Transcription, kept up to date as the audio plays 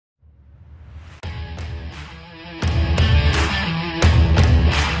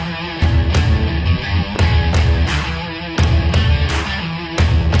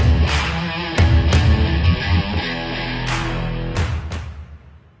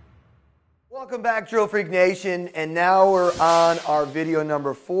Welcome back, DrillFreak Nation, and now we're on our video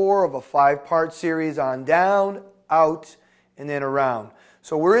number 4 of a 5-part series on down, out, and then around.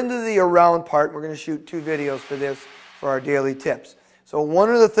 So we're into the around part. We're going to shoot 2 videos for this for our daily tips. So one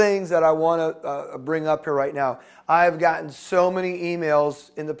of the things that I want to bring up here right now, I've gotten so many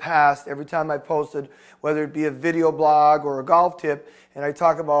emails in the past every time I posted, whether it be a video blog or a golf tip, and I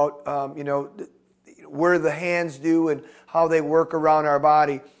talk about where the hands do and how they work around our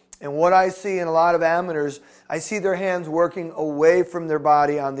body. And what I see in a lot of amateurs, I see their hands working away from their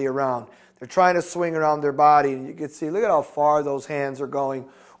body on the around. They're trying to swing around their body, and you can see, look at how far those hands are going,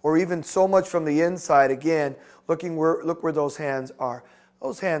 or even so much from the inside. Again, look where those hands are.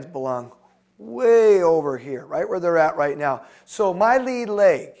 Those hands belong way over here, right where they're at right now. So my lead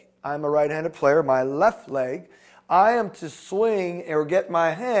leg, I'm a right-handed player, my left leg, I am to swing or get my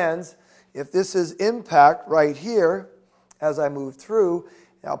hands, if this is impact right here, as I move through,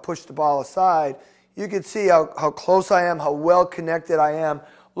 I'll push the ball aside. You can see how close I am, how well connected I am.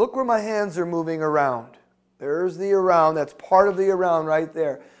 Look where my hands are moving around. There's the around. That's part of the around right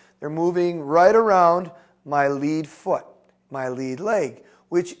there. They're moving right around my lead foot, my lead leg,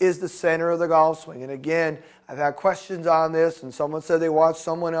 which is the center of the golf swing. And again, I've had questions on this, and someone said they watched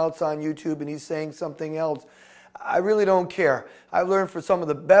someone else on YouTube and he's saying something else. I really don't care. I've learned from some of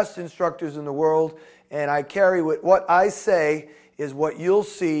the best instructors in the world, and I carry what I say is what you'll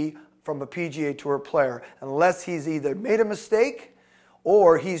see from a PGA Tour player, unless he's either made a mistake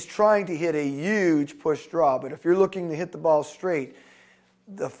or he's trying to hit a huge push draw. But if you're looking to hit the ball straight,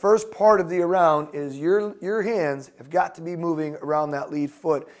 the first part of the around is your hands have got to be moving around that lead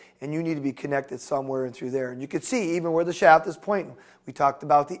foot, and you need to be connected somewhere in through there. And you can see even where the shaft is pointing. We talked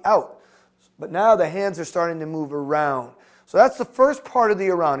about the out. But now the hands are starting to move around. So that's the first part of the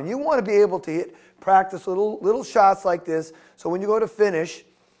around. And you want to be able to practice little shots like this, so when you go to finish,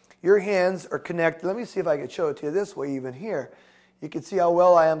 your hands are connected. Let me see if I can show it to you this way, even here. You can see how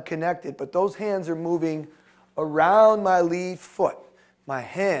well I am connected, but those hands are moving around my lead foot. My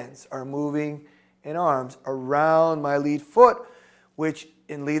hands are moving in arms around my lead foot, which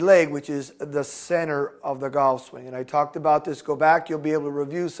in lead leg, which is the center of the golf swing. And I talked about this. Go back, you'll be able to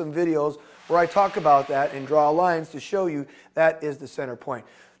review some videos where I talk about that and draw lines to show you that is the center point.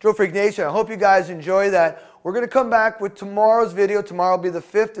 DrillFreak Nation, I hope you guys enjoy that. We're going to come back with tomorrow's video. Tomorrow will be the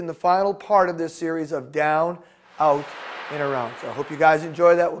 5th and the final part of this series of down, out, and around. So I hope you guys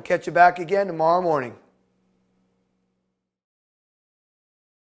enjoy that. We'll catch you back again tomorrow morning.